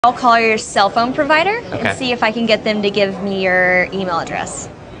I'll call your cell phone provider Okay. and see if I can get them to give me your email address.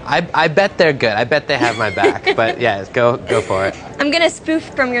 I bet they're good. I bet they have my back. But yeah, go for it. I'm gonna spoof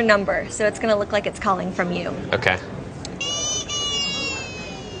from your number, so it's gonna look like it's calling from you. Okay.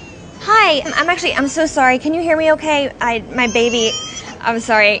 Hi, I'm so sorry. Can you hear me okay? My baby, I'm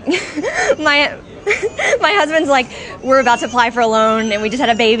sorry. my husband's like, we're about to apply for a loan and we just had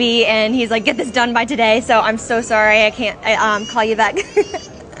a baby and he's like, get this done by today. So I'm so sorry. I can't call you back.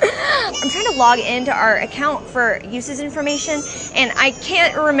 I'm trying to log into our account for usage information and I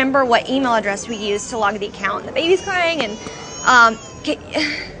can't remember what email address we used to log the account. The baby's crying and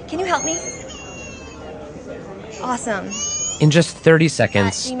can you help me? Awesome. In just 30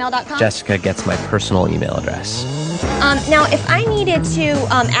 seconds, gmail.com? Jessica gets my personal email address. Now, if I needed to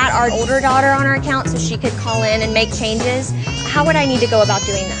add our older daughter on our account so she could call in and make changes, how would I need to go about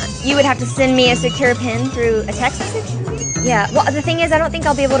doing that? You would have to send me a secure PIN through a text message? Yeah, well, the thing is, I don't think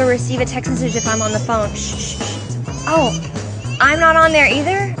I'll be able to receive a text message if I'm on the phone. Shh. Oh, I'm not on there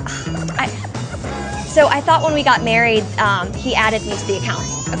either? So I thought when we got married, he added me to the account.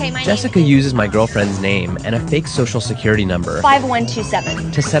 Okay, my Jessica name uses my girlfriend's name and a fake social security number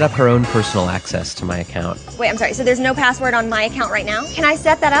 5127. to set up her own personal access to my account. Wait, I'm sorry, so there's no password on my account right now? Can I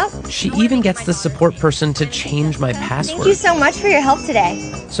set that up? She even gets the support person to change my password. Thank you so much for your help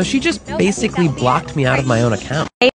today. So she just basically blocked me out of my own account.